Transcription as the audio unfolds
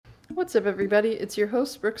What's up, everybody? It's your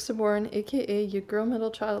host, Brooke Saborn, aka Your Girl Middle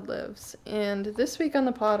Child Lives. And this week on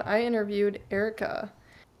the pod, I interviewed Erica.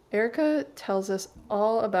 Erica tells us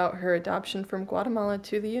all about her adoption from Guatemala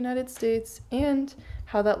to the United States and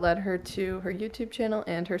how that led her to her YouTube channel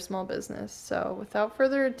and her small business. So, without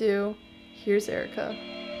further ado, here's Erica.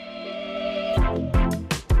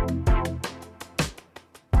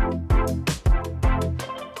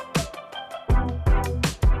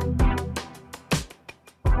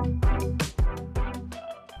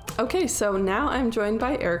 Okay, so now I'm joined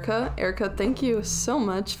by Erica. Erica, thank you so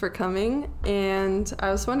much for coming. And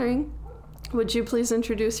I was wondering, would you please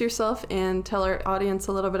introduce yourself and tell our audience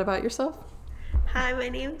a little bit about yourself? Hi, my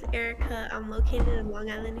name's Erica. I'm located in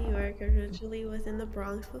Long Island, New York. Originally was in the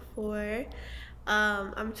Bronx before.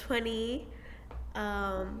 I'm 20.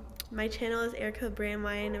 My channel is Erica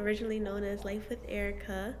Brandwein, originally known as Life with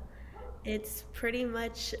Erica. It's pretty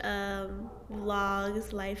much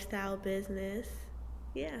vlogs, lifestyle, business.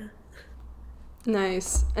 Yeah.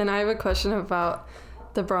 Nice. And I have a question about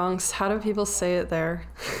the Bronx. How do people say it there?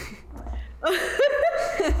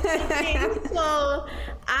 Okay, so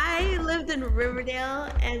I lived in Riverdale,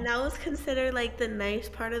 and that was considered like the nice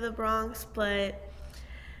part of the Bronx, but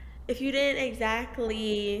if you didn't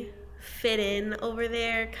exactly fit in over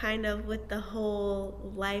there, kind of with the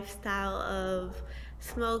whole lifestyle of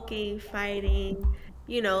smoking, fighting,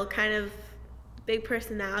 kind of big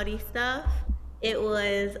personality stuff, it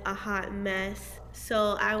was a hot mess.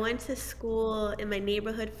 So I went to school in my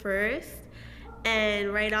neighborhood first,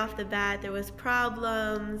 and right off the bat there was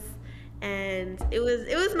problems, and it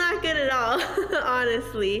was not good at all,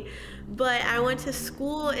 honestly. But I went to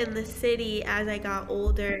school in the city as I got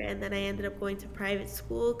older, and then I ended up going to private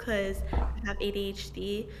school because I have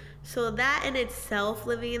ADHD. So that in itself,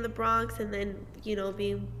 living in the Bronx, and then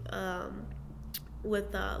being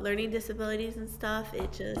with learning disabilities and stuff,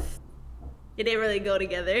 it didn't really go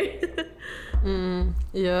together.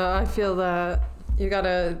 Yeah, I feel that you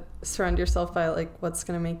gotta surround yourself by like what's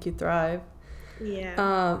gonna make you thrive.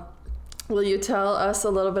 Yeah. Will you tell us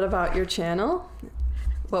a little bit about your channel?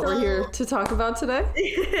 What we're here to talk about today?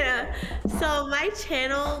 Yeah. So my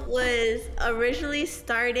channel was originally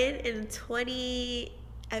started in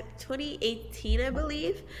 2018, I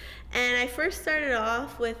believe. And I first started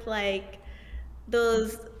off with like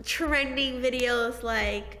those trending videos,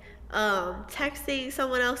 like texting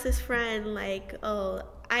someone else's friend, like, oh,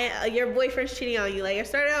 your boyfriend's cheating on you. Like, I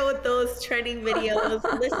started out with those trending videos,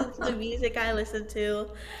 listen to the music I listened to,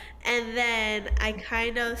 and then I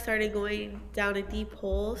kind of started going down a deep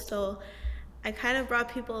hole. So I kind of brought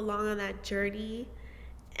people along on that journey,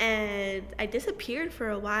 and I disappeared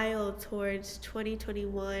for a while towards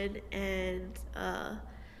 2021 and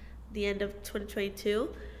the end of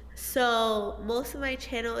 2022. So most of my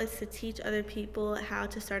channel is to teach other people how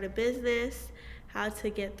to start a business, how to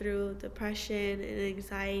get through depression and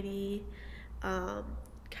anxiety,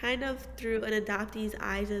 kind of through an adoptee's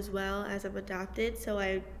eyes as well, as I'm adopted. So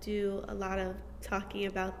I do a lot of talking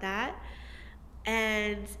about that.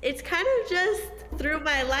 And it's kind of just through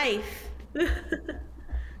my life.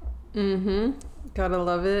 Gotta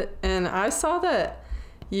love it. And I saw that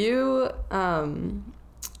you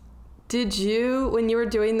did you, when you were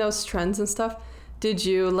doing those trends and stuff, did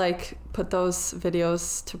you like put those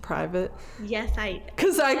videos to private? Yes,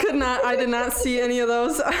 Because I did not see any of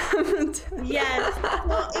those. Yes.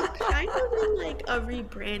 Well, it's kind of in like a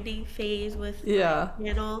rebranding phase with my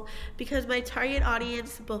channel, because my target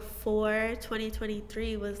audience before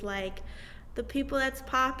 2023 was like the people that's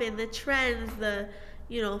popping, the trends,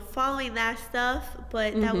 following that stuff.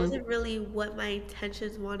 But that wasn't really what my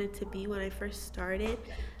intentions wanted to be when I first started.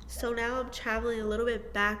 So now I'm traveling a little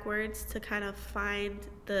bit backwards to kind of find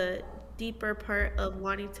the deeper part of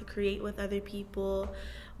wanting to create with other people,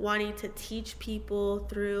 wanting to teach people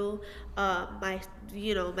through my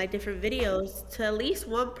different videos, to at least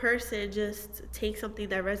one person just take something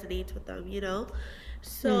that resonates with them.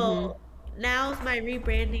 So now's my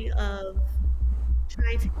rebranding of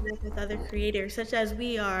trying to connect with other creators, such as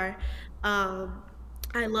we are.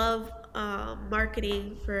 I love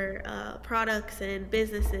marketing for products and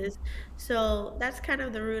businesses. So that's kind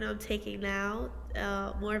of the route I'm taking now,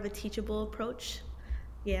 more of a teachable approach.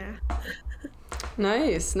 Yeah.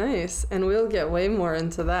 Nice. And we'll get way more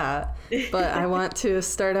into that. But I want to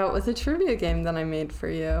start out with a trivia game that I made for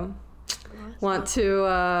you. Awesome. Want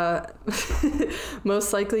to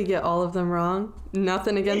most likely get all of them wrong.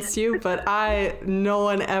 Nothing against you, but no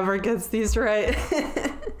one ever gets these right.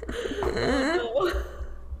 Oh, no.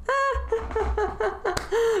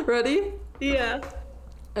 Ready? Yeah.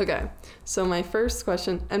 Okay, so my first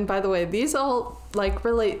question, and by the way, these all like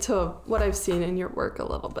relate to what I've seen in your work a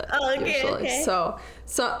little bit. Oh, okay, usually. okay. So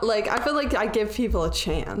like I feel like I give people a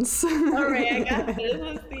chance. All right, I got this.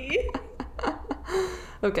 Let's see.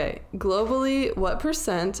 Okay, globally, what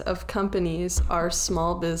percent of companies are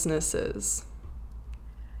small businesses?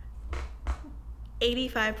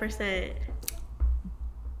 85%.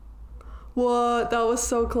 What? That was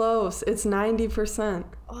so close. It's 90%.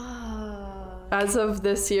 Oh. As of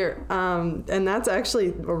this year. And that's actually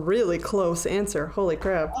a really close answer. Holy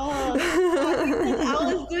crap. Oh,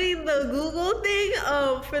 I was doing the Google thing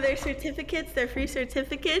for their certificates, their free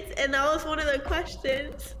certificates, and that was one of the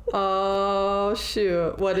questions. Oh,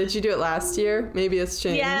 shoot. What, did you do it last year? Maybe it's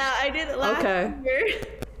changed. Yeah, I did it last year.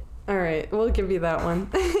 All right, we'll give you that one.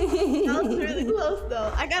 That was really close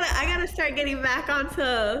though. I gotta start getting back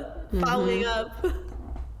onto following up.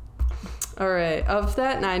 All right, of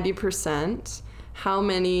that 90%, how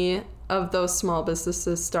many of those small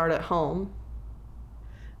businesses start at home?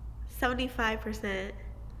 75%.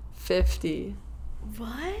 50.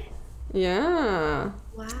 What? Yeah.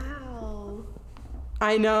 Wow.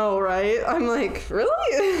 I know, right? I'm like,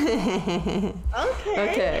 really?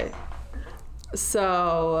 Okay.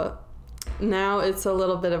 So now it's a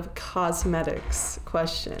little bit of cosmetics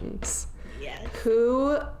questions. Yes.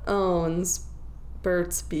 Who owns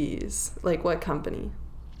Burt's Bees? Like what company?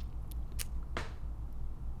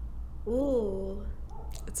 Ooh.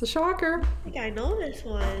 It's a shocker. I think I know this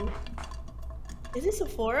one. Is it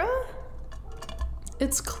Sephora?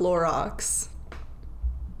 It's Clorox.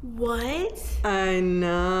 What? I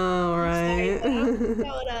know, right?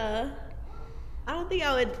 I don't think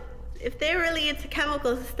I would. If they're really into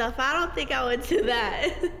chemicals and stuff, I don't think I would do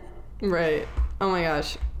that. Right. Oh my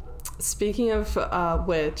gosh. Speaking of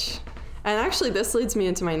which, and actually this leads me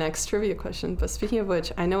into my next trivia question, but speaking of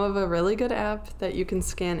which, I know of a really good app that you can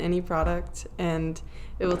scan any product and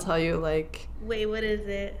it will tell you like... Wait, what is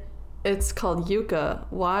it? It's called Yuka,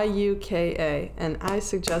 Yuka, and I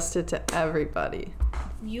suggest it to everybody.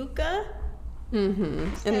 Yuka? Mm-hmm.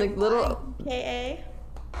 And the little... Yuka?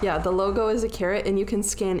 Yeah, the logo is a carrot, and you can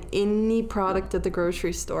scan any product at the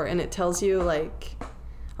grocery store, and it tells you, like,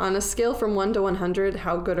 on a scale from 1 to 100,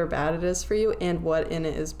 how good or bad it is for you, and what in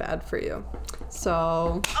it is bad for you.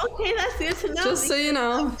 So... Okay, that's good to know. Just so you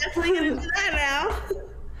know. I'm definitely going to do that now.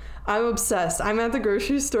 I'm obsessed. I'm at the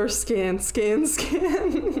grocery store, scan.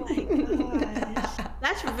 Oh my gosh.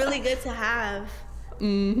 That's really good to have.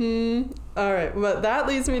 Mm-hmm. All right, but that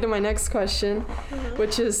leads me to my next question,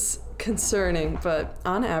 which is concerning, but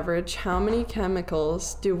on average, how many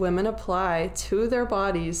chemicals do women apply to their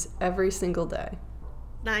bodies every single day?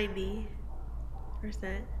 90%.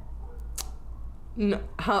 No,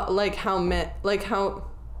 how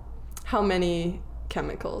many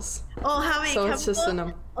chemicals? Oh, how many so chemicals? It's just a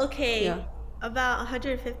number. Okay, yeah. About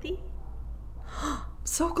 150?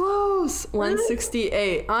 So close.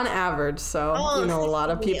 168 on average. So, a lot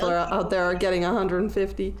of people out there are getting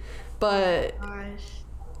 150. But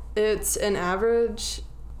it's an average.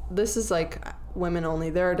 This is like women only.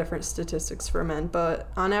 There are different statistics for men. But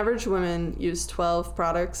on average, women use 12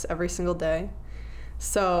 products every single day.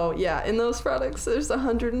 So, yeah, in those products, there's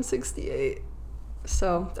 168.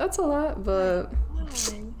 So, that's a lot, but...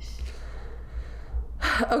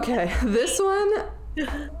 Okay, this one...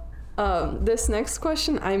 this next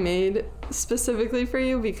question I made specifically for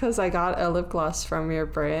you because I got a lip gloss from your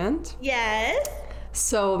brand. Yes.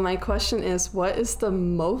 So my question is, what is the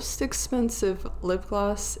most expensive lip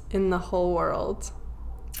gloss in the whole world?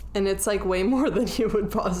 And it's like way more than you would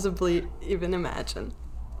possibly even imagine.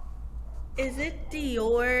 Is it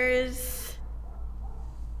Dior's?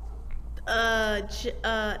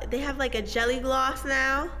 They have like a jelly gloss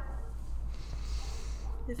now.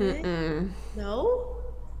 Is it? No?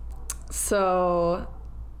 So,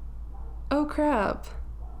 oh crap.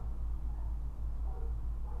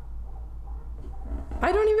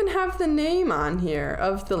 I don't even have the name on here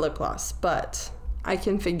of the lip gloss, but I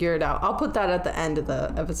can figure it out. I'll put that at the end of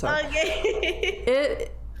the episode. Okay.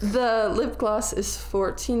 The lip gloss is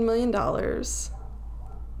 $14 million,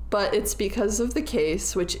 but it's because of the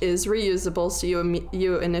case, which is reusable. So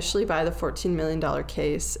you initially buy the $14 million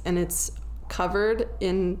case, and it's covered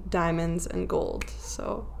in diamonds and gold.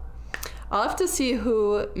 So I'll have to see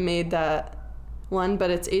who made that one, but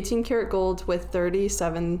it's 18 karat gold with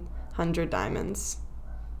 3,700 diamonds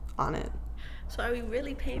on it. So are we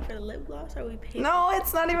really paying for the lip gloss? Or are we paying? No,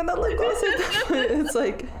 it's not even the lip gloss. It's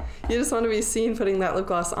like you just want to be seen putting that lip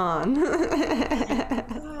gloss on. God,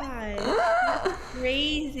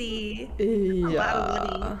 crazy. Yeah, a lot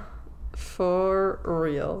of money. for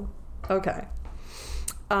real. Okay.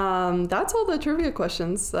 That's all the trivia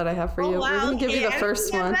questions that I have for Oh, you. We're wow. going to give Okay, you the I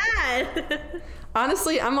first didn't one. get that.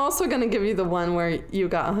 Honestly, I'm also going to give you the one where you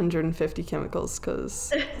got 150 chemicals, because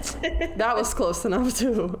that was close enough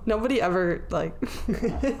too. Nobody ever, like...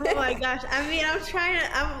 Oh my gosh. I mean,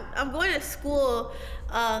 I'm going to school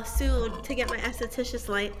soon to get my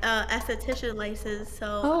esthetician license,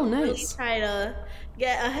 so Oh, I'm really nice. trying to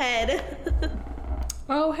get ahead.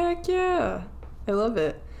 Oh, heck yeah. I love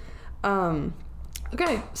it.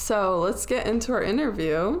 Okay, so let's get into our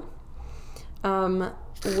interview.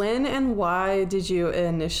 When and why did you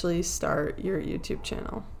initially start your YouTube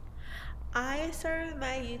channel? I started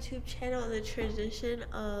my YouTube channel in the transition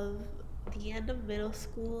of the end of middle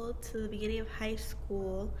school to the beginning of high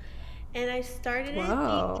school. And I started it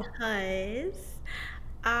Wow. because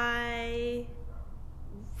I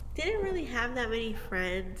didn't really have that many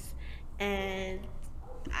friends, and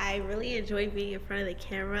I really enjoyed being in front of the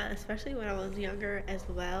camera, especially when I was younger as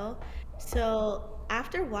well. So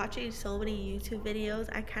after watching so many YouTube videos,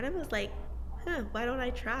 I kind of was like, huh, why don't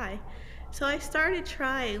I try? So I started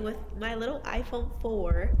trying with my little iPhone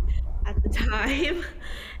 4 at the time,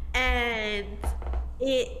 and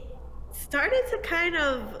it started to kind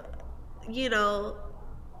of, you know,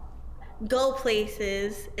 go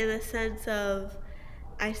places in the sense of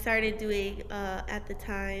I started doing at the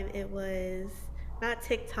time it was not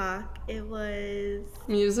TikTok, it was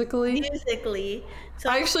Musically? Musically. So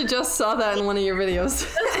I I actually just saw that in one of your videos.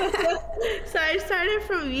 so I started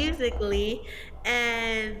from Musically,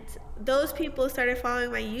 and those people started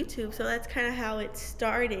following my YouTube, so that's kind of how it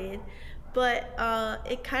started. But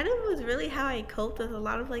it kind of was really how I coped with a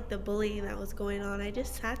lot of like the bullying that was going on. I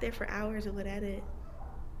just sat there for hours and would edit.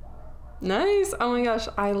 Nice. Oh my gosh,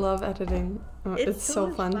 I love editing. It's It's so so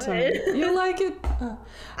much fun to fun. me. You like it?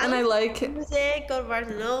 I And I listen to like... music, go to Barnes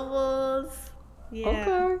and Nobles. Yeah.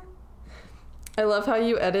 Okay. I love how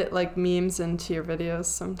you edit like memes into your videos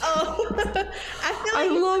sometimes. Oh, I feel I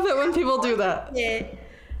like it's love it when people do that. it.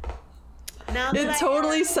 Now that It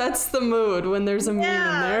totally sets the mood when there's a meme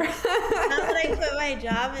in yeah, there. now that I quit my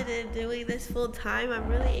job and am doing this full time, I'm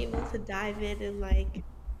really able to dive in and like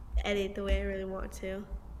edit the way I really want to.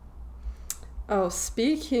 Oh,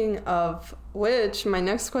 speaking of which, my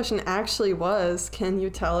next question actually was, can you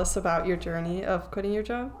tell us about your journey of quitting your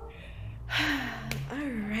job?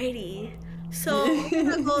 Alrighty. So we're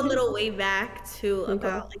gonna go a little way back to Okay.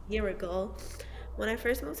 about a year ago. When I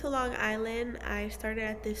first moved to Long Island, I started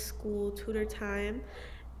at this school, tutor time,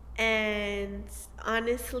 and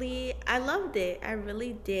honestly, I loved it. I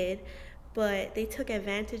really did. But they took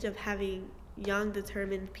advantage of having young,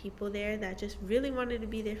 determined people there that just really wanted to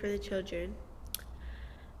be there for the children.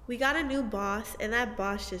 We got a new boss, and that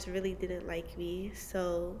boss just really didn't like me.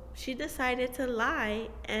 So she decided to lie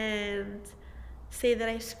and say that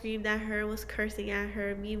I screamed at her, was cursing at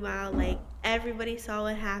her. Meanwhile, like everybody saw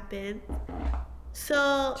what happened.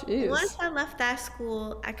 So once Jeez. I left that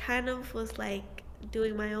school, I kind of was like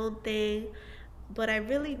doing my own thing, but I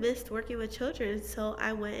really missed working with children. So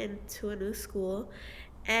I went into a new school,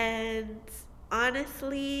 and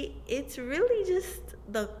honestly, it's really just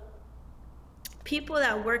the people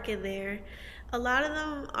that work in there. A lot of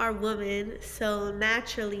them are women, so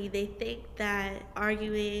naturally they think that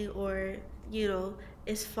arguing or, you know,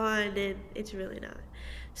 is fun, and it's really not.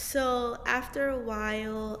 So after a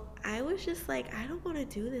while, I was just like, I don't want to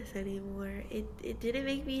do this anymore. It didn't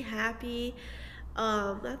make me happy.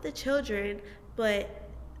 Not the children, but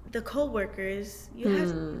the coworkers. You have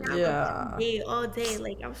to be around them every Yeah. day, all day.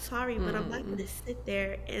 Like, I'm sorry, but I'm not gonna sit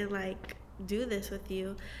there and like do this with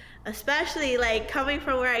you. Especially like coming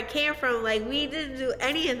from where I came from, like we didn't do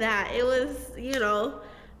any of that. It was,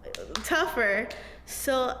 tougher.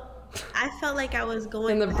 So I felt like I was In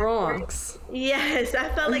going the backwards. Bronx. Yes, I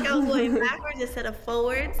felt like I was going backwards instead of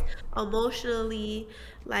forwards, emotionally,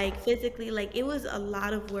 like physically. Like it was a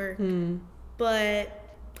lot of work.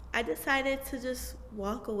 But I decided to just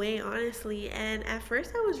walk away, honestly. And at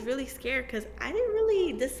first, I was really scared because I didn't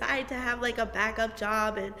really decide to have like a backup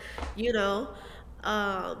job, and you know.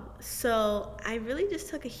 So I really just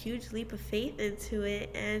took a huge leap of faith into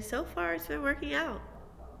it, and so far, it's been working out.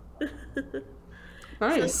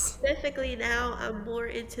 So Nice. specifically now, I'm more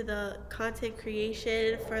into the content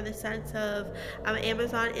creation for the sense of I'm an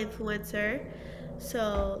Amazon influencer.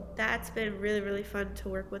 So that's been really, really fun to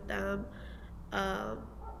work with them. Um,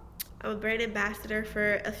 I'm a brand ambassador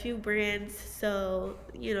for a few brands, so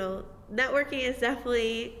networking has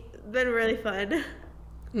definitely been really fun.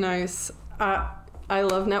 Nice. I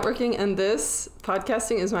love networking, and this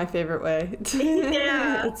podcasting is my favorite way.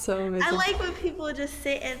 Yeah, It's so I amazing. like when people just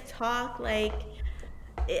sit and talk. Like,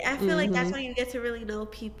 I feel like that's when you get to really know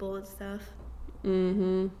people and stuff.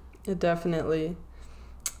 Mm-hmm. It definitely.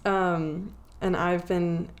 And I've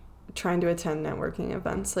been trying to attend networking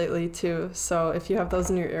events lately too. So if you have those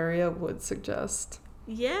in your area, would suggest.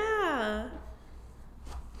 Yeah.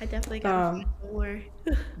 I definitely gotta Um, find more.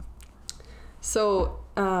 so,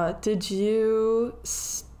 did you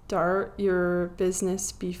start your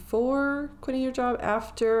business before quitting your job?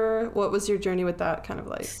 After? What was your journey with that kind of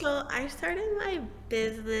like? So I started my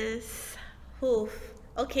business. Oof.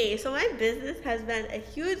 Okay, so my business has been a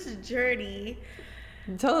huge journey.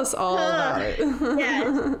 Tell us all about it.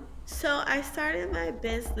 Yes. So I started my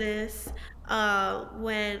business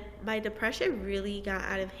when my depression really got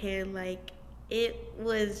out of hand. Like it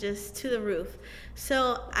was just to the roof.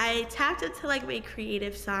 So I tapped into like my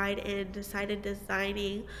creative side and decided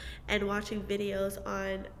designing and watching videos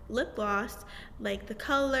on lip gloss, like the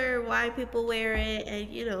color, why people wear it,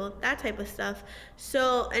 and that type of stuff.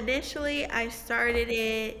 So initially I started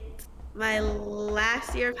it my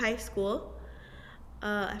last year of high school.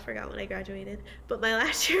 I forgot when I graduated, but my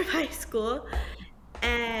last year of high school,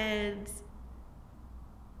 and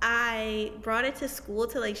I brought it to school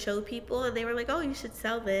to like show people, and they were like, "Oh, you should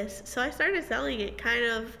sell this." So I started selling it kind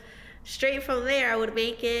of straight from there. I would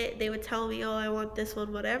make it, they would tell me, "Oh, I want this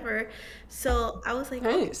one, whatever." So I was like,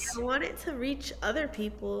 "Okay, Nice. I want it to reach other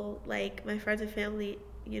people, like my friends and family,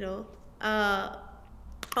 uh,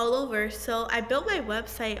 all over." So I built my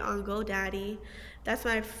website on GoDaddy. That's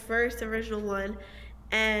my first original one.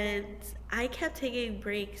 And I kept taking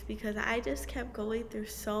breaks because I just kept going through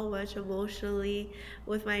so much emotionally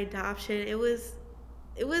with my adoption. It was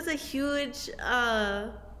a huge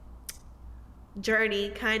journey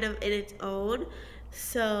kind of in its own.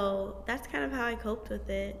 So that's kind of how I coped with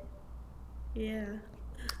it. Yeah.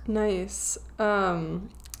 Nice.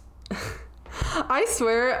 I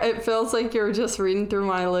swear it feels like you're just reading through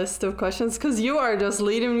my list of questions because you are just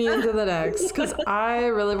leading me into the next. Because I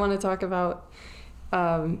really want to talk about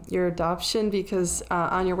your adoption because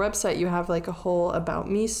on your website you have like a whole about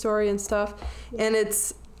me story and stuff. And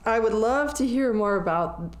I would love to hear more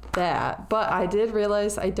about that. But I did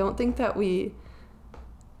realize I don't think that we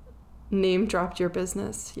name dropped your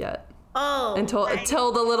business yet. And Oh, right.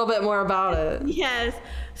 told a little bit more about it. Yes.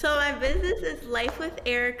 So my business is Life with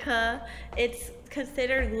Erica. It's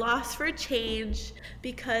considered loss for change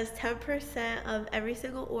because 10% of every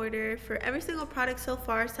single order for every single product so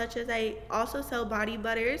far, such as I also sell body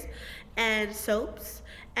butters and soaps,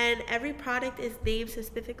 and every product is named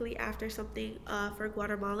specifically after something for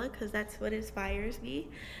Guatemala because that's what inspires me.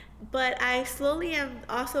 But I slowly am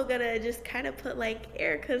also gonna just kind of put like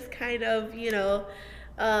Erica's kind of,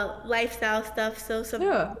 lifestyle stuff. So some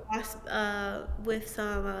Yeah. with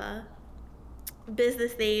some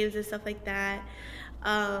business names and stuff like that.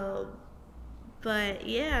 Um, but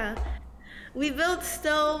yeah, we built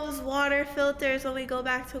stoves, water filters when we go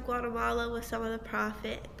back to Guatemala with some of the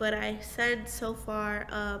profit. But I send so far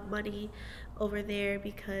money over there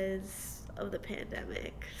because of the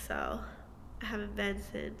pandemic. So I haven't been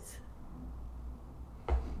since.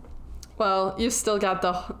 Well,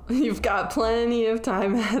 you've got plenty of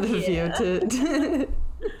time ahead of you Yeah. to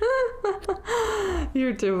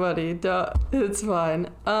You're too funny. It's fine.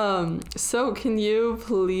 So can you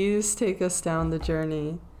please take us down the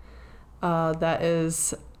journey? That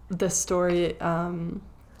is the story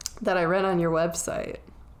that I read on your website.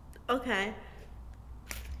 Okay.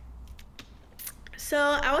 So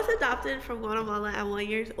I was adopted from Guatemala at 1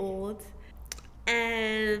 year old,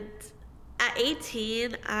 and at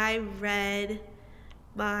 18, I read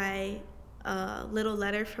my little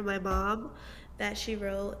letter from my mom that she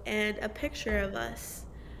wrote and a picture of us.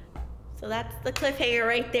 So that's the cliffhanger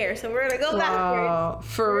right there. So we're gonna go backwards. Wow,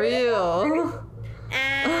 for We're gonna go backwards. real.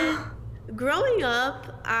 And growing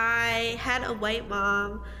up, I had a white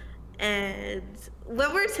mom, and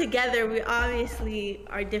when we're together, we obviously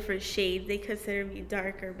are different shades. They consider me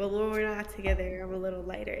darker, but when we're not together, I'm a little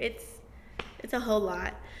lighter. It's a whole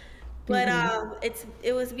lot. But Mm-hmm.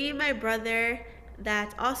 it was me and my brother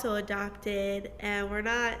that's also adopted, and we're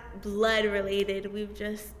not blood related. We've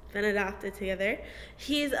just been adopted together.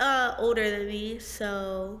 He's older than me,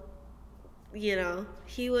 so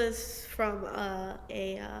he was from a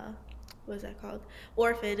what's that called,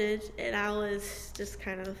 orphanage, and I was just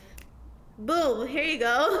kind of boom, here you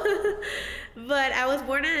go. But I was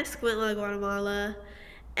born in Escuintla, Guatemala,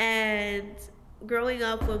 and growing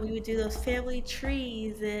up when we would do those family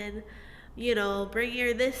trees and bring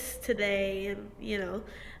your this today, and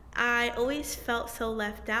I always felt so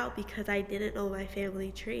left out because I didn't know my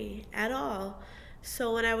family tree at all.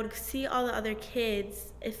 So when I would see all the other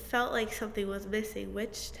kids, it felt like something was missing,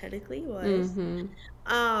 which technically was. Mm-hmm.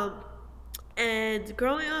 Um, And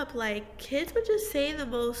growing up, like, kids would just say the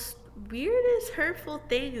most weirdest, hurtful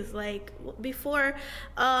things. Like, before,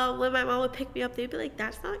 when my mom would pick me up, they'd be like,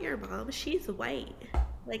 "That's not your mom. She's white."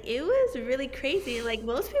 Like, it was really crazy. Like,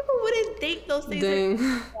 most people wouldn't think those things are Dang.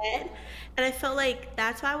 said. And I felt like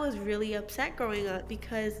that's why I was really upset growing up,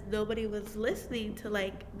 because nobody was listening to,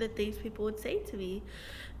 like, the things people would say to me.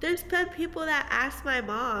 There's been people that asked my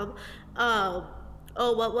mom, um,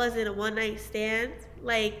 "Oh, what was it? A one night stand?"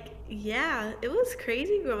 Like, yeah, it was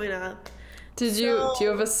crazy growing up. Do you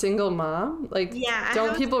have a So, single mom? Like, yeah, I don't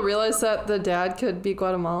have a people single realize mom. that the dad could be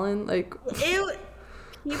Guatemalan? Like, It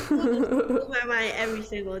People just blew my mind every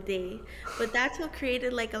single day. But that's what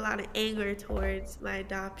created like a lot of anger towards my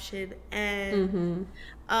adoption. And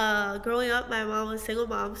mm-hmm. growing up, my mom was a single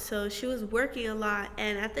mom, so she was working a lot.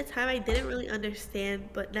 And at the time, I didn't really understand.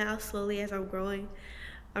 But now, slowly as I'm growing,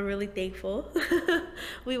 I'm really thankful.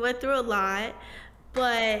 We went through a lot,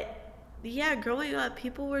 but yeah, growing up,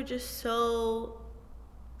 people were just so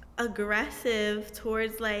aggressive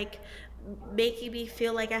towards like making me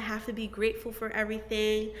feel like I have to be grateful for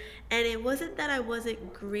everything. And it wasn't that I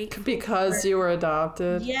wasn't grateful for, Because you were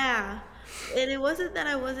adopted. yeah. And it wasn't that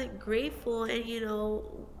I wasn't grateful and,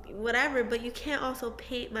 whatever, but you can't also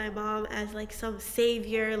paint my mom as like some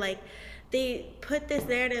savior. Like, they put this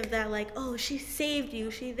narrative that, like, oh, she saved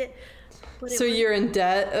you. She did. But So it was, you're in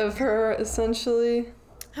debt of her, essentially?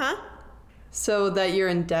 huh? So that you're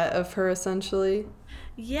in debt of her, essentially?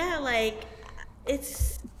 Yeah, like,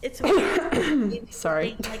 it's weird the way people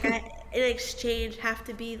Sorry. think like I in exchange have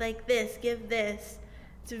to be like this, give this.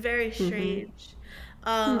 It's very mm-hmm. strange.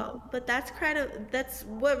 But that's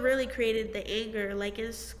what really created the anger. Like,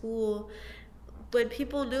 in school, when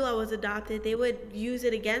people knew I was adopted, they would use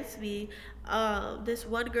it against me. This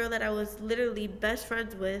one girl that I was literally best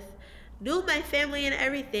friends with knew my family and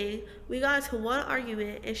everything. We got into one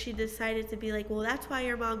argument, and she decided to be like, "Well, that's why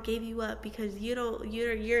your mom gave you up, because you don't,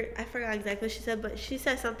 you're." I forgot exactly what she said, but she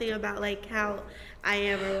said something about like how I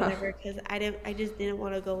am or whatever, because I just didn't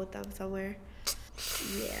want to go with them somewhere.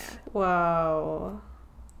 Yeah, Wow.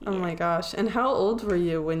 Oh yeah. my gosh. And how old were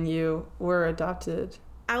you when you were adopted?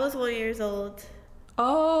 I was 1 years old.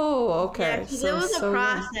 Oh, Yeah, okay. because it So, was a so young.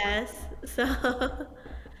 process. So,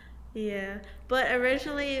 yeah. But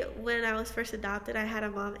originally, when I was first adopted, I had a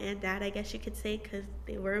mom and dad, I guess you could say, because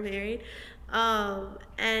they were married.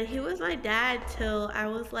 And he was my dad till I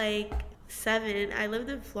was like 7. I lived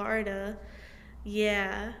in Florida.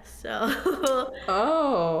 Yeah. So,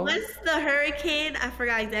 Oh. once the hurricane, I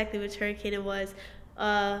forgot exactly which hurricane it was,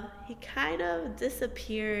 he kind of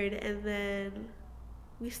disappeared, and then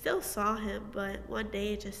we still saw him, but one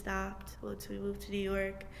day it just stopped once we moved to New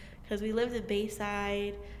York, because we lived in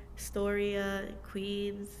Bayside, Astoria,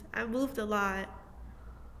 Queens. I moved a lot.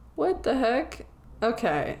 What the heck?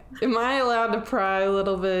 Okay. Am I allowed to pry a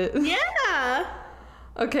little bit? Yeah.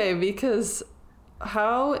 Okay, because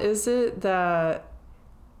how is it that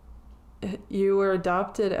you were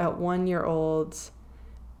adopted at 1 year old,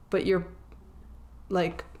 but your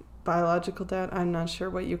like biological dad, I'm not sure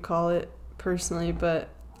what you call it personally, but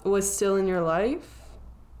was still in your life?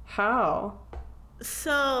 How?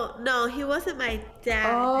 So, no, he wasn't my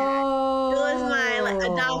dad. It was my like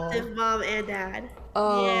Oh. adoptive mom and dad.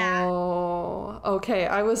 Yeah. Oh. Okay.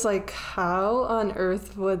 I was like, how on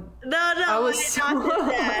earth would No, I no, was my adoptive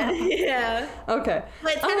dad. so Yeah. Okay.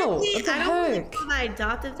 But Oh, technically, what the I don't really heck? call my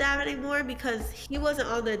adoptive dad anymore because he wasn't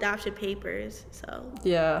on the adoption papers. So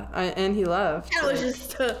Yeah, and he left. I was Like,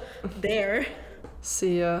 just there.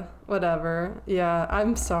 see ya. Whatever. Yeah,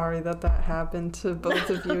 I'm sorry that that happened to both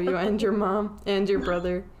of you, you and your mom and your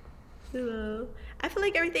brother. No. I feel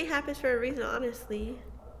like everything happens for a reason, honestly.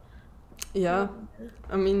 Yeah, Yeah.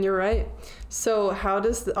 I mean, you're right. So, how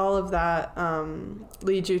does all of that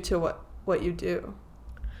lead you to what you do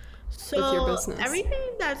with your So business?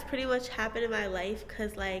 everything that's pretty much happened in my life,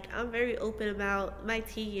 cause like I'm very open about my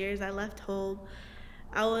teen years. I left home.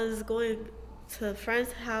 I was going to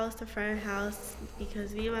friend's house to friend house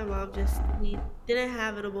because me and my mom just we didn't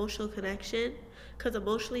have an emotional connection. Cause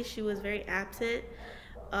emotionally she was very absent.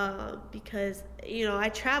 Because I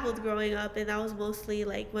traveled growing up, and that was mostly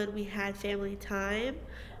like when we had family time,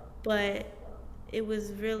 but it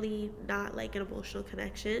was really not like an emotional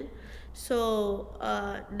connection. So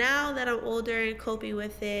now that I'm older and coping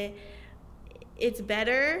with it, it's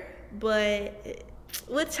better, but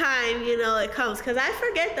with time, it comes. Because I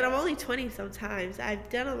forget that I'm only 20 sometimes. I've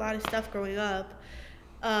done a lot of stuff growing up.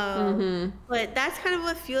 Mm-hmm. But that's kind of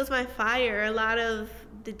what fuels my fire. A lot of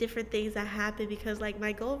the different things that happen, because like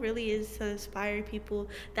my goal really is to inspire people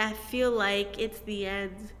that feel like it's the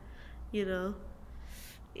end, you know?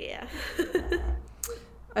 Yeah.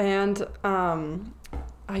 And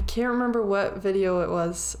I can't remember what video it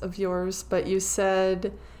was of yours, but you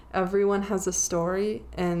said everyone has a story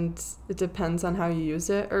and it depends on how you use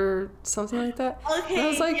it or something like that. Okay, and I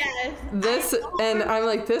was like, yes. this, and I'm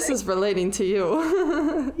like, this is relating to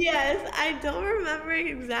you. Yes, I don't remember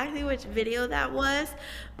exactly which video that was,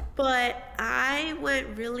 but I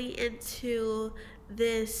went really into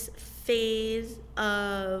this phase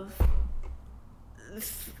of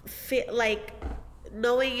like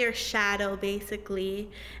knowing your shadow basically,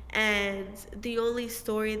 and the only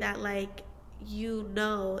story that like you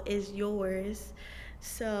know is yours.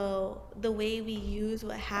 So the way we use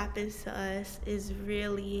what happens to us is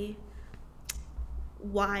really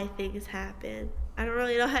why things happen. I don't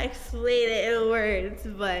really know how to explain it in words,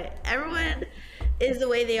 but everyone is the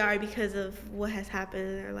way they are because of what has happened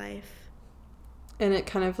in their life. And it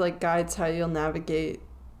kind of like guides how you'll navigate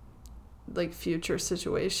like future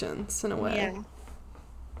situations in a way. Yeah.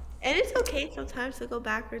 And it's okay sometimes to go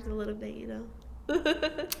backwards a little bit, you know?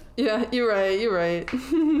 Yeah, you're right.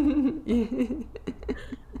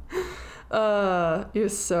 You're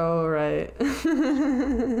so right.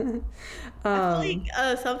 I feel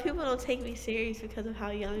like some people don't take me serious because of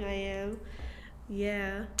how young I am.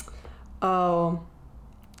 Yeah. Oh,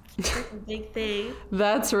 It's like a big thing.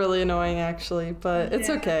 that's really annoying actually, but it's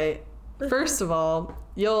Yeah. okay. First of all,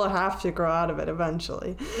 you'll have to grow out of it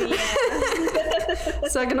eventually. Yeah.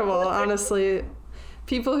 Second of all, honestly,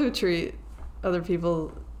 people who treat other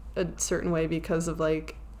people a certain way because of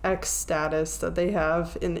like X status that they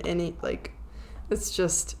have in any like, it's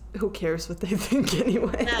just who cares what they think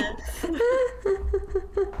anyway.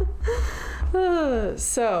 Yes.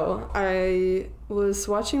 So I was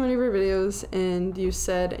watching one of your videos and you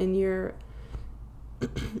said in your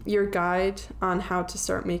guide on how to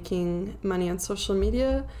start making money on social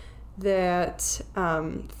media that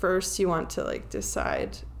first you want to like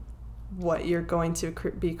decide what you're going to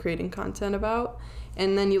be creating content about,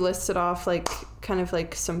 and then you listed off like kind of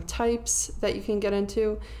like some types that you can get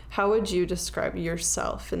into. How would you describe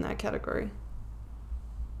yourself in that category?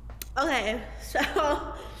 Okay, so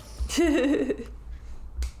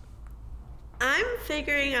I'm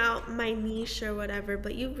figuring out my niche or whatever,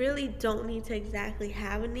 but you really don't need to exactly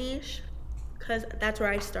have a niche because that's where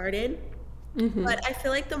I started. Mm-hmm. But I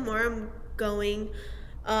feel like the more I'm going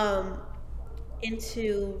um,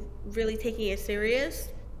 into really taking it serious,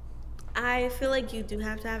 I feel like you do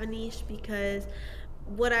have to have a niche because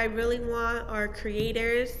what I really want are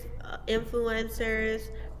creators, influencers,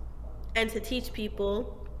 and to teach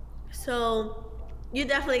people. So you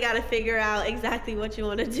definitely got to figure out exactly what you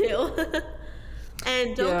want to do.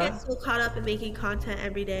 And don't Yeah. get so caught up in making content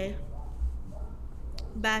every day.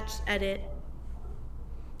 Batch edit.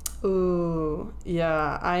 Ooh,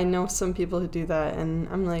 yeah, I know some people who do that, and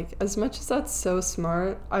I'm like, as much as that's so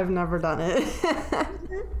smart, I've never done it.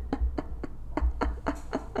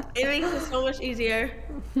 It makes it so much easier.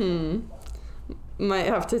 Might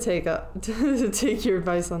have to take your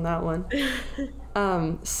advice on that one.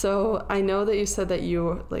 So I know that you said that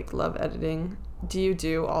you like love editing. Do you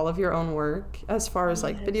do all of your own work as far as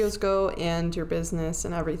like Yes. videos go and your business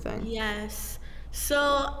and everything? Yes. So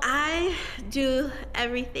I do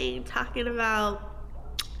everything talking about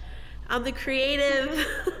I'm the creative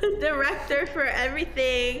director for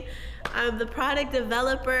everything. I'm the product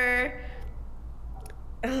developer.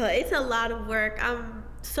 It's a lot of work. I'm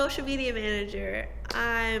social media manager.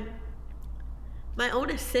 I'm my own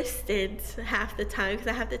assistant half the time because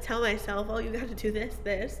I have to tell myself, "Oh, you got to do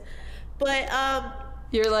this." But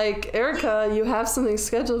You're like, Erica, you have something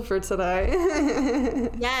scheduled for today.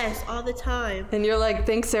 yes, all the time. And you're like,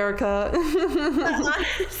 thanks, Erica.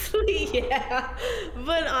 Honestly, yeah.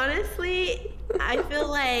 But honestly, I feel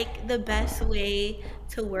like the best way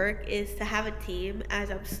to work is to have a team.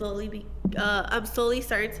 As I'm slowly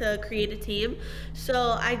starting to create a team.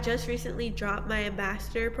 So I just recently dropped my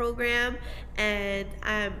ambassador program, and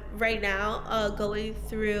I'm right now going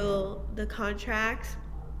through the contracts.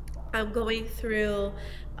 I'm going through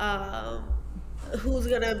um, who's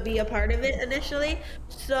gonna be a part of it initially.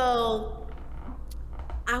 So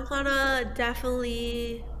I wanna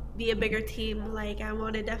definitely be a bigger team. Like I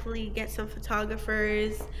wanna definitely get some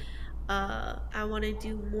photographers. I wanna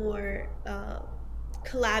do more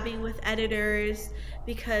collabing with editors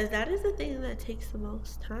because that is the thing that takes the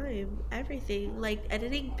most time. Everything like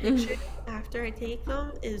editing pictures after I take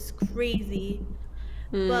them is crazy.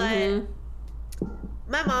 But Mm-hmm.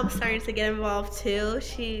 my mom's starting to get involved too.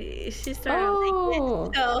 She's starting to like Oh,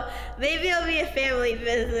 it. So maybe it'll be a family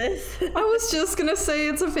business. I was just gonna say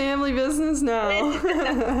it's a family business now.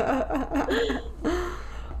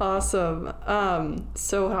 Awesome.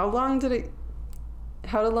 So how long did it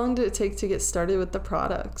How long did it take to get started with the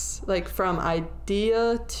products? Like from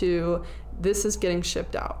idea to this is getting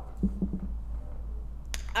shipped out.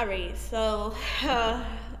 All right, so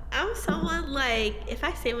I'm someone like if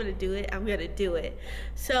I say I'm gonna do it, I'm gonna do it.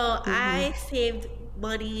 So I saved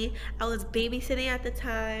money. I was babysitting at the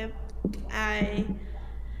time. I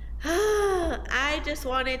I just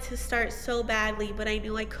wanted to start so badly, but I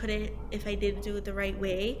knew I couldn't if I didn't do it the right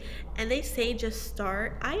way. And they say just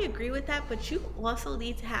start. I agree with that, but you also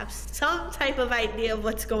need to have some type of idea of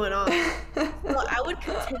what's going on. So I would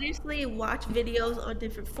continuously watch videos on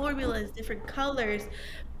different formulas, different colors,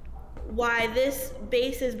 why this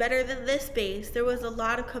base is better than this base. There was a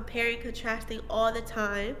lot of comparing, contrasting all the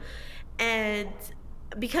time. And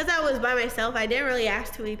because I was by myself, I didn't really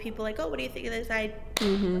ask too many people, like, oh, what do you think of this? I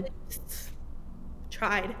just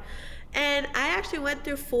tried. And I actually went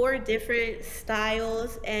through 4 different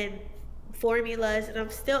styles and formulas, and I'm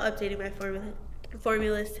still updating my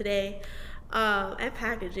formulas today, and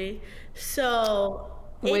packaging. So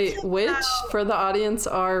it Wait, took which about for the audience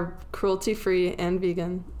are cruelty free and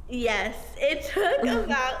vegan? Yes, it took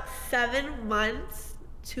about 7 months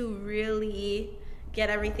to really get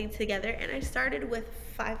everything together, and I started with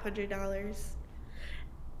 $500.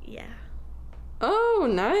 Yeah. Oh,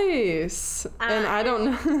 nice. And I don't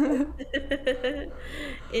know.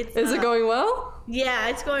 It's Is it going well? yeah,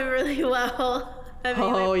 it's going really well. I mean,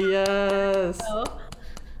 Oh, yes. so,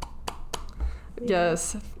 yeah.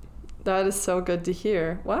 Yes. That is so good to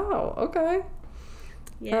hear. Wow. Okay.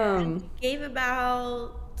 Yeah, I gave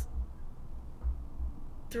about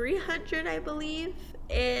 300, I believe,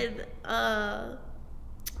 and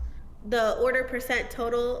the order percent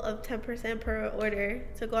total of 10% per order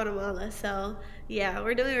to Guatemala. So yeah,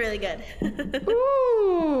 we're doing really good.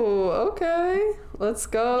 Ooh, okay. Let's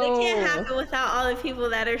But it can't go. happen without all the people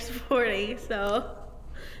that are supporting. So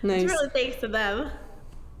it's Nice. really thanks to them.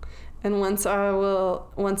 And once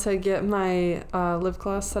I get my lip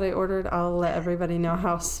gloss that I ordered, I'll let everybody know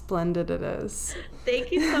how splendid it is.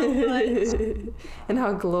 Thank you so much. And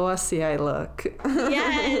how glossy I look.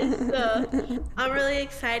 Yes. I'm really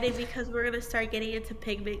excited because we're going to start getting into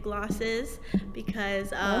pigment glosses because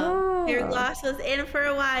hair gloss was in for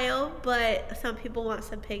a while, but some people want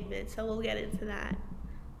some pigment. So we'll get into that.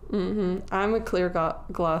 I'm a clear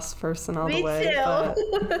gloss person all the way. Me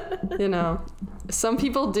too. But, you know, some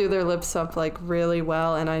people do their lips up like really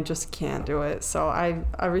well, and I just can't do it. So I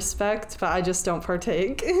respect, but I just don't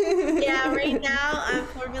partake. Yeah, right now I'm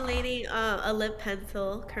formulating a lip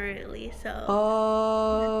pencil currently. So.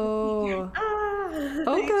 Oh. Ah, you guys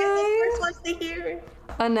are Okay. the first ones to hear.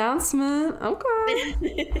 Announcement.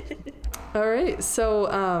 Okay. All right.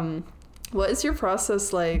 So, what is your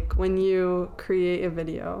process like when you create a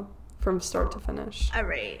video from start to finish? All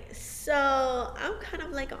right, so I'm kind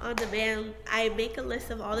of like on demand. I make a list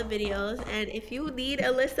of all the videos, and if you need a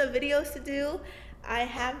list of videos to do, I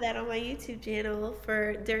have that on my YouTube channel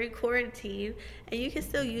for during quarantine, and you can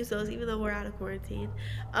still use those even though we're out of quarantine.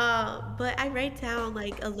 But I write down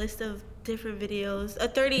like a list of different videos, a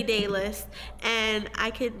 30-day list, and I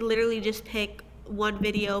could literally just pick one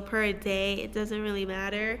video per day. It doesn't really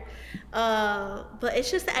matter. But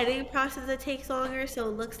it's just the editing process that takes longer, so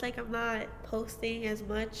it looks like I'm not posting as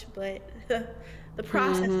much, but the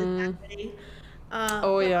process is happening.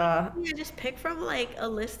 Oh, But yeah. I just pick from like a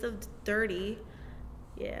list of 30.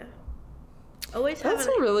 Yeah. Always have That's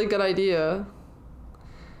an a really good idea.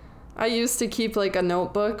 I used to keep like a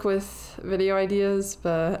notebook with video ideas,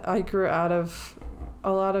 but I grew out of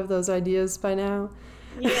a lot of those ideas by now.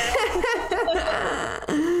 yeah.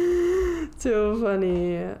 Too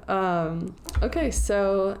funny. Okay,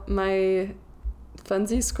 so my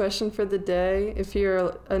funsies question for the day. If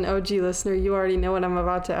you're an OG listener, you already know what I'm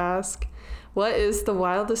about to ask. What is the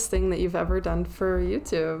wildest thing that you've ever done for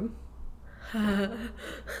YouTube? Oh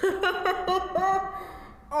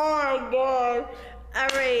my god.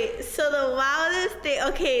 Alright, so the wildest thing,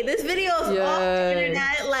 okay, this video is off the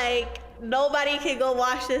internet, like nobody can go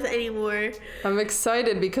watch this anymore. I'm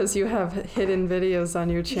excited because you have hidden videos on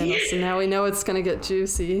your channel, so now we know it's gonna get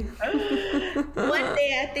juicy. One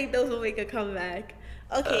day I think those will make a comeback.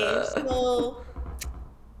 Okay, so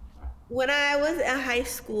when I was in high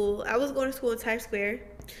school, I was going to school in Times Square,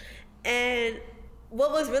 and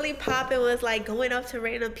what was really popping was like going up to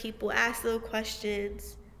random people, asking them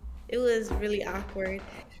questions. It was really awkward.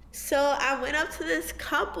 So I went up to this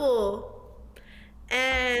couple,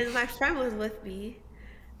 and my friend was with me.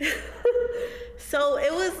 So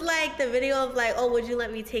it was like the video of like, oh, would you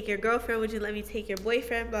let me take your girlfriend? Would you let me take your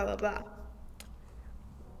boyfriend? Blah blah blah.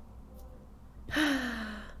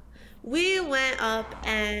 We went up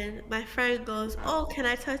and my friend goes, "Oh, can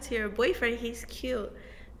I talk to your boyfriend? He's cute."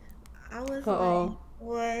 I was like, Uh-oh.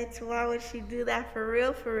 what? Why would she do that for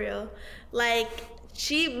real? For real? Like,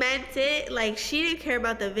 she meant it. Like, she didn't care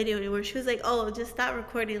about the video anymore. She was like, oh, just stop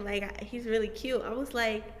recording. Like, he's really cute. I was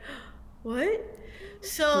like, what?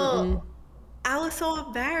 So Mm-mm. I was so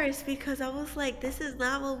embarrassed because I was like, this is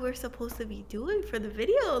not what we're supposed to be doing for the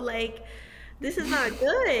video. Like, this is not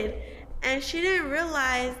good. And she didn't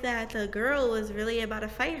realize that the girl was really about to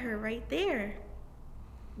fight her right there.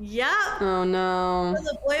 Yup. Oh no. So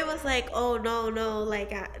the boy was like, "Oh no, no,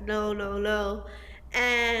 like no, no, no,"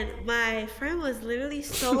 and my friend was literally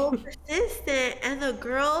so persistent. And the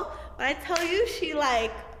girl, when I tell you, she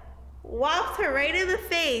like whopped her right in the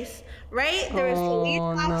face. Right, there was police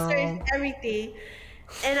Oh officers, no. everything,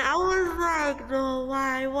 and I was like, "No,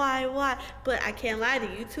 why?" But I can't lie, the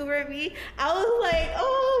YouTuber me, I was like,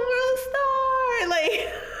 "Oh, world star!"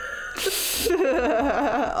 Like.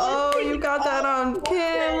 Oh, you got that on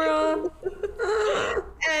camera.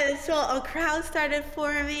 And so a crowd started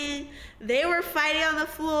forming. They were fighting on the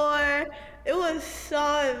floor. It was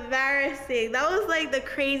so embarrassing. That was like the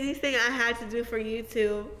craziest thing I had to do for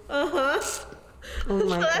YouTube. Uh-huh. Oh So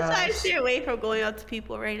my that's why I gosh. stay away from going up to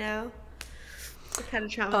people right now. It's kind of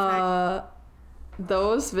traumatizing. Uh,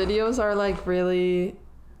 those videos are like really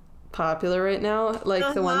popular right now.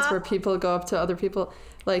 Like the ones Uh-huh. where people go up to other people.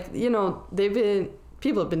 Like,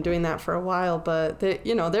 people have been doing that for a while, but they're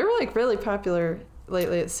like really popular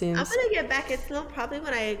lately, it I'm seems. gonna get back into them probably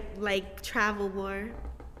when I like travel more,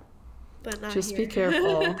 but not Just be here.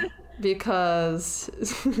 careful because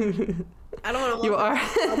I don't want to you walk are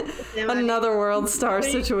up to somebody. another world star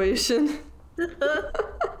situation.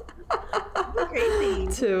 Crazy.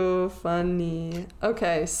 Too funny.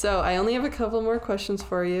 Okay, so I only have a couple more questions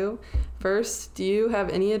for you. First, do you have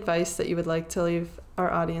any advice that you would like to leave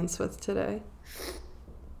our audience with today?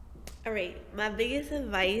 All right, my biggest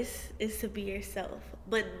advice is to be yourself,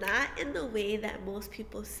 but not in the way that most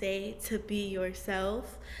people say to be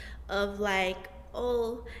yourself, of like,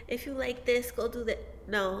 oh, if you like this, go do that.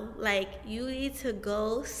 No, like, you need to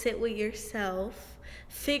go sit with yourself,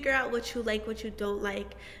 figure out what you like, what you don't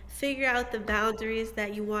like, figure out the boundaries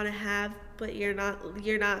that you want to have, but you're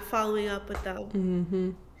not following up with them. Mm-hmm.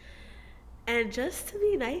 And just to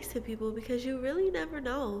be nice to people because you really never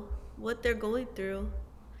know what they're going through.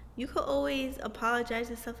 You could always apologize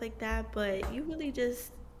and stuff like that, but you really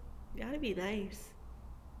just gotta be nice.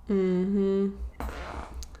 Mm-hmm.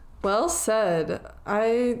 Well said.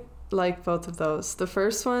 I like both of those. The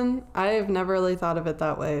first one, I've never really thought of it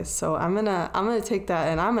that way. So I'm gonna take that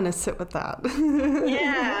and I'm gonna sit with that.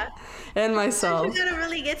 Yeah. And Sometimes you myself. gotta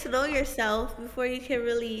really get to know yourself before you can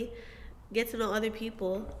really get to know other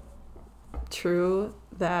people. True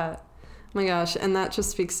that. Oh my gosh, and that just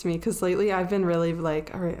speaks to me because lately I've been really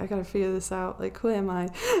like, all right, I gotta figure this out. Like, who am I?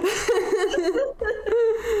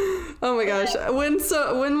 Oh my gosh, when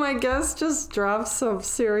my guest just drops some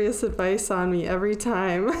serious advice on me every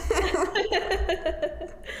time. I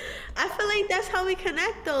feel like that's how we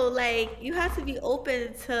connect though. Like, you have to be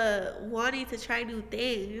open to wanting to try new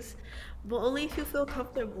things, but only if you feel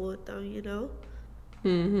comfortable with them, you know?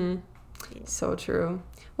 Mm-hmm. Yeah. So true.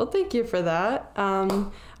 Well, thank you for that.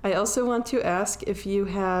 I also want to ask if you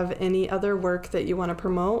have any other work that you want to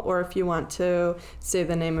promote, or if you want to say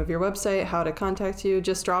the name of your website, how to contact you.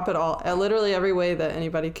 Just drop it all, literally every way that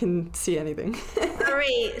anybody can see anything. All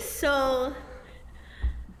right, so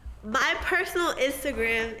my personal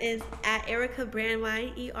Instagram is at Erica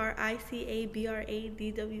Brandwein,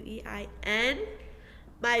 ERICABRADWEIN.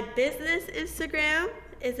 My business Instagram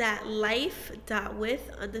is at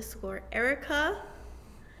life.with_Erica.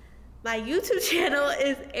 My YouTube channel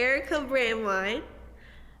is Erica Brandwein.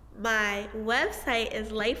 My website is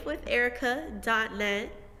lifewitherica.net.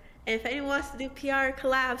 And if anyone wants to do PR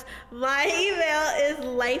collabs, my email is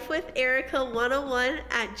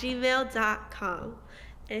lifewitherica101@gmail.com.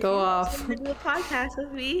 And if Go you off. want to do a podcast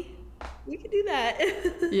with me, we can do that.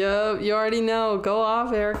 Yep, you already know. Go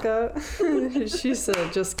off, Erica. She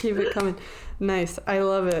said, just keep it coming. Nice. I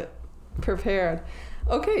love it. Prepared.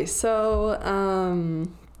 Okay, so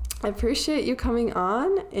I appreciate you coming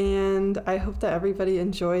on, and I hope that everybody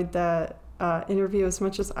enjoyed that interview as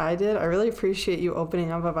much as I did. I really appreciate you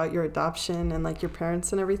opening up about your adoption and like your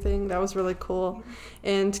parents and everything. That was really cool.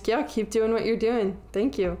 And yeah, keep doing what you're doing.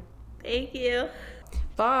 Thank you. Thank you.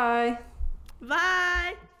 Bye.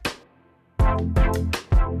 Bye.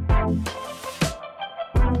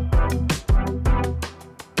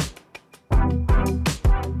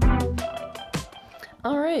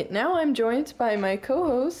 All right, now I'm joined by my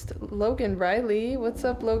co-host, Logan Riley. What's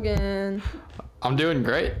up, Logan? I'm doing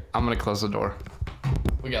great. I'm gonna close the door.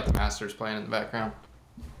 We got the Masters playing in the background.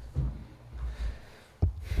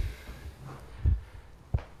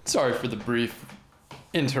 Sorry for the brief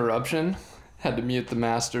interruption. Had to mute the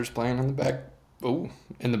Masters playing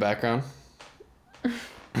in the background.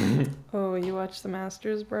 Oh, you watch the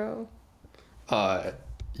Masters, bro?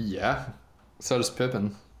 Yeah. So does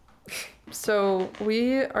Pippin. So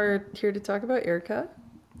we are here to talk about Erica.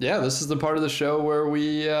 Yeah, this is the part of the show where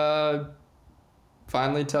we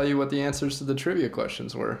finally tell you what the answers to the trivia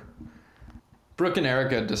questions were. Brooke and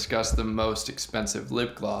Erica discussed the most expensive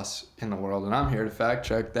lip gloss in the world, and I'm here to fact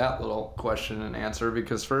check that little question and answer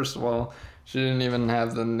because, first of all, she didn't even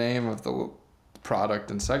have the name of the product,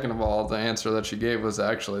 and second of all, the answer that she gave was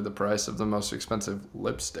actually the price of the most expensive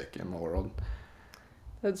lipstick in the world.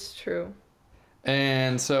 That's true.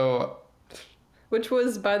 And so... Which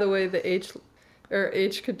was, by the way, the H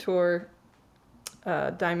Couture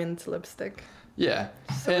diamond lipstick. Yeah.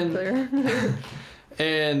 So clear.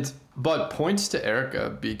 But points to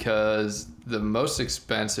Erica because the most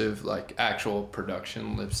expensive, like, actual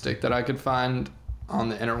production lipstick that I could find on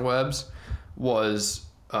the interwebs was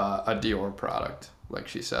a Dior product, like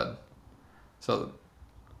she said. So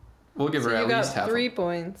we'll give her at least half. 3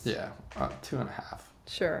 points. Yeah, 2.5.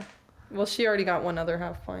 Sure. Well, she already got one other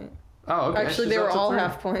half point. Oh, okay. Actually, they were all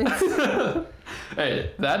half points.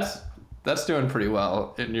 Hey, that's doing pretty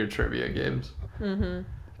well in your trivia games.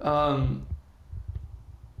 Mm-hmm.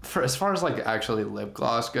 For as far as like actually lip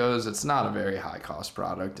gloss goes, it's not a very high cost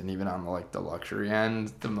product, and even on like the luxury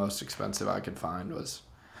end, the most expensive I could find was,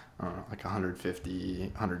 I don't know, like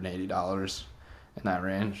 $150, $180 in that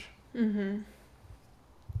range. Mm-hmm.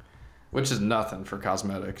 Which is nothing for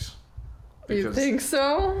cosmetics. You think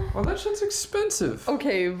so? Well, that shit's expensive.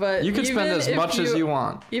 Okay, but you can spend as much as you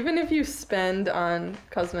want. Even if you spend on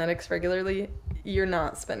cosmetics regularly, you're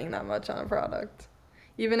not spending that much on a product.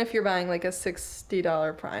 Even if you're buying like a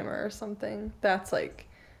 $60 primer or something, that's a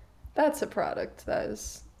product that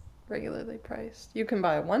is regularly priced. You can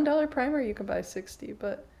buy a $1 primer, you can buy 60,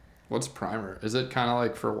 but... What's primer? Is it kind of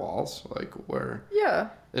like for walls? Like where... Yeah.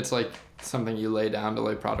 It's like something you lay down to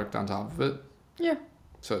lay product on top of it? Yeah.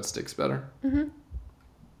 So it sticks better? Mm-hmm.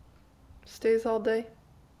 Stays all day.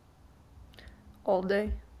 All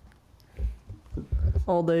day.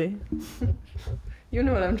 All day. You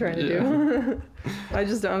know what I'm trying to do. I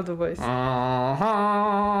just don't have the voice.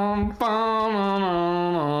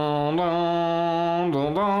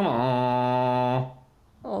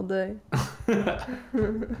 All day.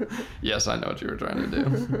 Yes, I know what you were trying to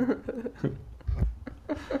do.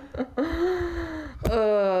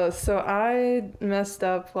 So I messed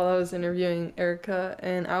up while I was interviewing Erica,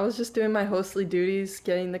 and I was just doing my hostly duties,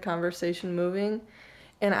 getting the conversation moving,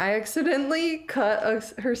 and I accidentally cut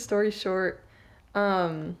her story short.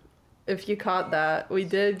 If you caught that, we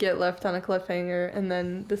did get left on a cliffhanger, and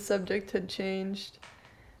then the subject had changed.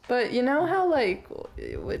 But you know how, like,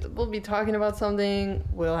 we'll be talking about something,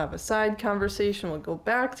 we'll have a side conversation, we'll go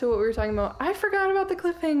back to what we were talking about. I forgot about the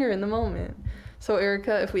cliffhanger in the moment. So,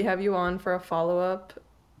 Erica, if we have you on for a follow-up,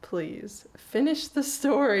 please finish the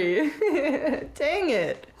story. Dang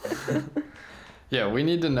it. Yeah, we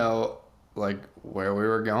need to know, like, where we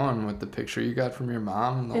were going with the picture you got from your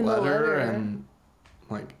mom and the letter. And,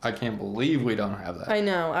 like, I can't believe we don't have that. I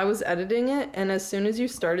know. I was editing it, and as soon as you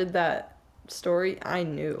started that story, I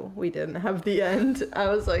knew we didn't have the end. I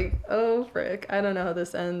was like, oh, frick. I don't know how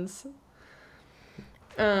this ends.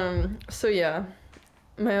 So, yeah.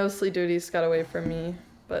 My hostly duties got away from me,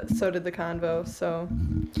 but so did the convo, so...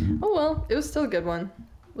 Oh well, it was still a good one.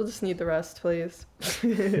 We'll just need the rest, please.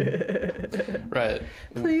 Right.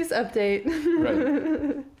 Please update.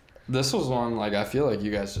 Right. This was one, like, I feel like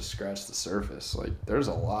you guys just scratched the surface. Like, there's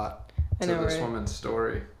a lot to this woman's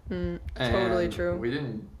story. Totally true. We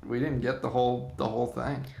didn't get the whole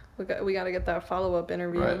thing. We got to get that follow-up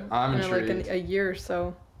interview. Right. I'm intrigued. Like a year or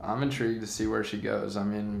so. I'm intrigued to see where she goes. I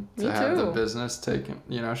mean, to Me have too. the business taken,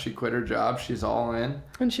 she quit her job. She's all in.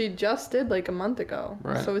 And she just did like a month ago.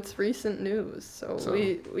 Right. So it's recent news. So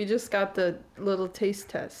we just got the little taste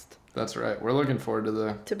test. That's right. We're looking forward to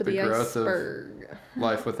the growth iceberg. of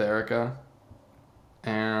life with Erica.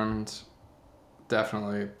 And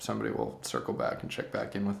definitely somebody will circle back and check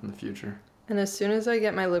back in with in the future. And as soon as I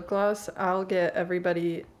get my lip gloss, I'll give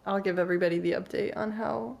everybody the update on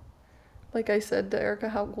how, like I said to Erica,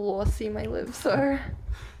 how glossy my lips are.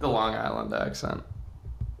 The Long Island accent.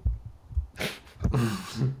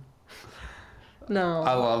 No.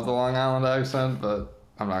 I love the Long Island accent, but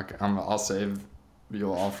I'll save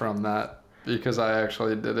you all from that because I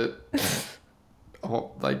actually did it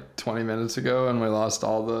like 20 minutes ago and we lost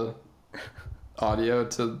all the audio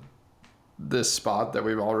to this spot that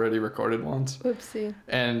we've already recorded once. Whoopsie.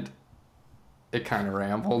 And it kind of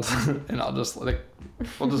rambled, and we'll just leave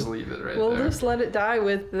it right there. We'll just let it die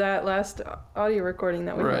with that last audio recording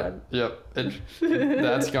that we had. Yep.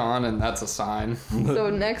 That's gone, and that's a sign. So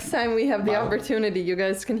next time we have the opportunity, you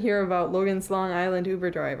guys can hear about Logan's Long Island Uber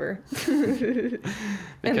driver.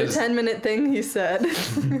 And the 10-minute thing he said.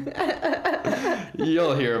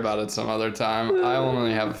 You'll hear about it some other time. I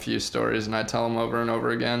only have a few stories, and I tell them over and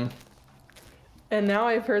over again. And now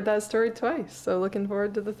I've heard that story twice, so looking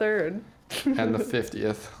forward to the third. And the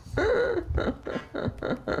 50th.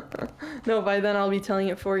 No, by then I'll be telling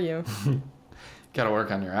it for you. Gotta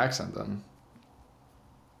work on your accent then.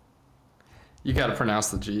 You gotta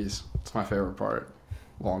pronounce the G's. It's my favorite part.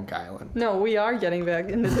 Long Island. No, we are getting back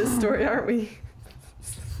into this story, aren't we?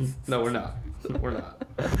 No, we're not. We're not.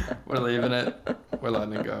 We're leaving it. We're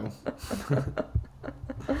letting it go.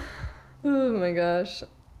 Oh my gosh.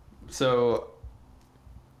 So,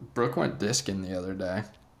 Brooke went discing the other day.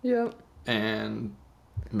 Yep. And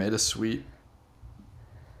made a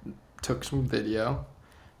took some video,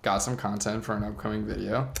 got some content for an upcoming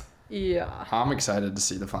video. Yeah. I'm excited to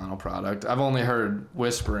see the final product. I've only heard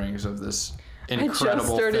whisperings of this incredible film.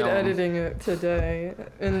 I just started editing it today,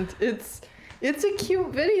 and it's a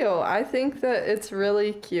cute video. I think that it's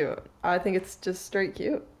really cute. I think it's just straight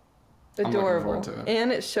cute. Adorable. I'm looking forward to it.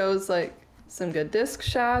 And it shows like some good disc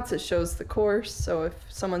shots. It shows the course, so if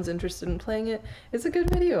someone's interested in playing it, it's a good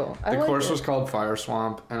video. The course was called Fire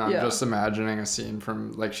Swamp, and I'm Yeah. just imagining a scene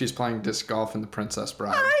from, like, she's playing disc golf in The Princess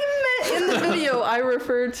Bride. I meant in the video I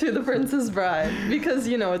referred to The Princess Bride because,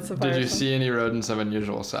 you know, it's a fire Did you swamp. see any rodents of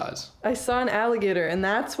unusual size? I saw an alligator, and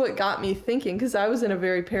that's what got me thinking, because I was in a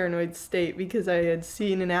very paranoid state because I had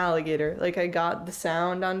seen an alligator. Like, I got the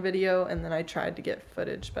sound on video, and then I tried to get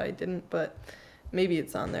footage, but I didn't. But maybe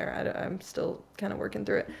it's on there. I'm still kind of working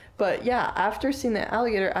through it. But yeah, after seeing the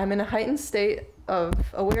alligator, I'm in a heightened state of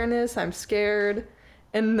awareness. I'm scared.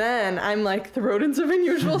 And then I'm like, the rodents of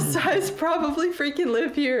unusual size probably freaking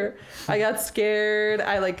live here. I got scared.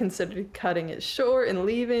 I like considered cutting it short and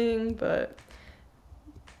leaving, but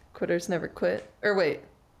quitters never quit. Or wait.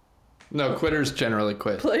 No, quitters generally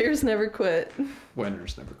quit. Players never quit.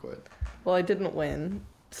 Winners never quit. Well, I didn't win,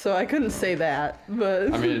 so I couldn't say that,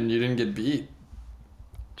 but... I mean, you didn't get beat.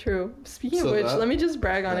 True. Speaking of which, let me just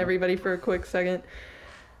brag on everybody for a quick second.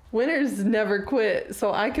 Winners never quit,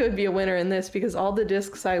 so I could be a winner in this because all the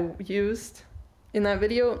discs I used in that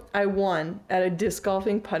video, I won at a disc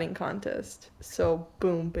golfing putting contest. So,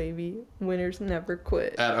 boom, baby. Winners never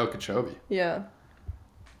quit. At Okeechobee. Yeah.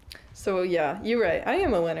 So, yeah, you're right. I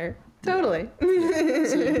am a winner. Totally.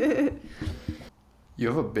 Yeah. You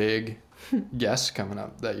have a big guest coming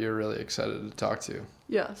up that you're really excited to talk to.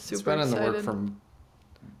 Yeah, super It's been in excited. the work for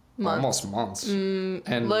Months. almost months.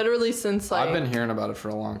 And literally since like... I've been hearing about it for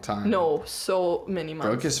a long time. No, so many months.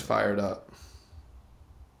 Brooke is fired up.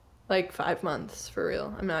 Like 5 months, for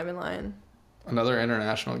real. I'm not even lying. Another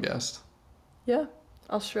international guest. Yeah,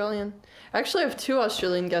 Australian. Actually, I have 2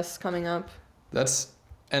 Australian guests coming up.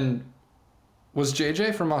 And was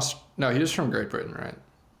JJ from No, he was from Great Britain, right?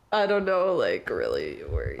 I don't know, like, really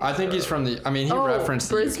where he's I think he's from he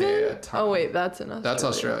referenced Brisbane? the UK a ton. Oh, wait, that's in Australia. That's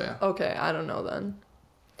Australia. Okay, I don't know then.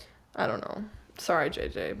 I don't know. Sorry,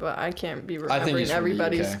 JJ, but I can't be I think remembering he's from the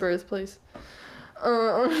everybody's UK. birthplace.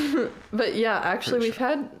 But yeah, actually, Pretty we've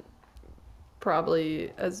had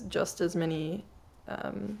probably just as many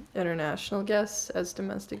international guests as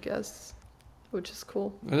domestic guests, which is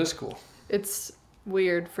cool. It is cool. It's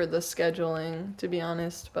weird for the scheduling, to be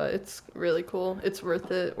honest, but it's really cool. It's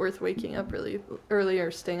worth it. Worth waking up really early or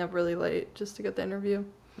staying up really late just to get the interview.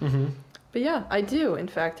 Mm-hmm. But yeah, I do, in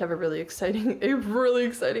fact, have a really exciting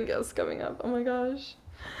guest coming up. Oh my gosh.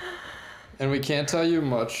 And we can't tell you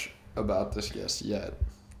much about this guest yet,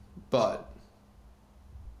 but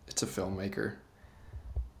it's a filmmaker,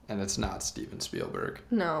 and it's not Steven Spielberg.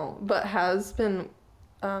 No, but has been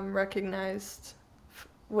recognized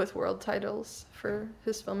with world titles for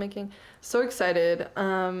his filmmaking. So excited.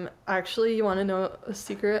 Actually, you want to know a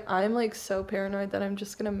secret? I'm like so paranoid that I'm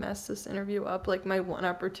just gonna mess this interview up. Like my one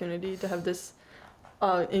opportunity to have this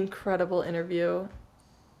incredible interview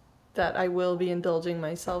that I will be indulging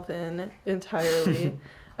myself in entirely.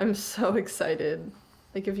 I'm so excited.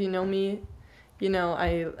 Like if you know me, you know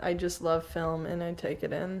I just love film and I take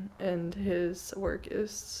it in, and his work is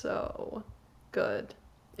so good.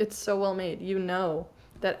 It's so well made. You know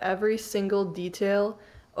that every single detail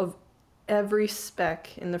of every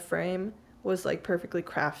speck in the frame was like perfectly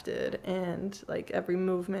crafted, and like every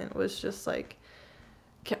movement was just like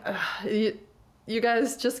you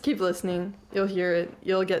guys just keep listening. You'll hear it.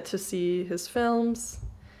 You'll get to see his films.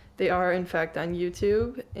 They are, in fact, on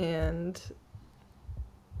YouTube, and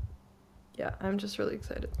yeah, I'm just really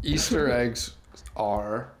excited. Easter eggs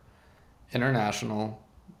are international,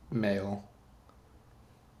 male,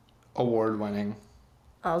 award-winning,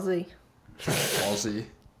 Aussie. Aussie.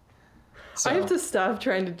 So, I have to stop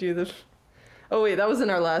trying to do this. Oh wait, that was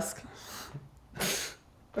in our last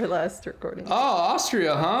recording. Oh,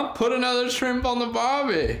 Austria, huh? Put another shrimp on the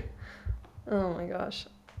barbie. Oh my gosh.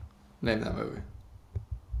 Name that movie.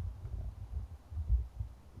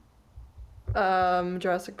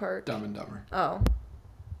 Jurassic Park. Dumb and Dumber. Oh.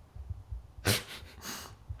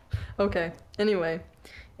 Okay. Anyway.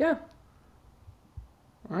 Yeah.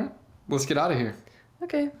 All right. Let's get out of here.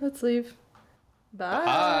 Okay, let's leave.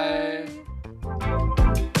 Bye. Bye.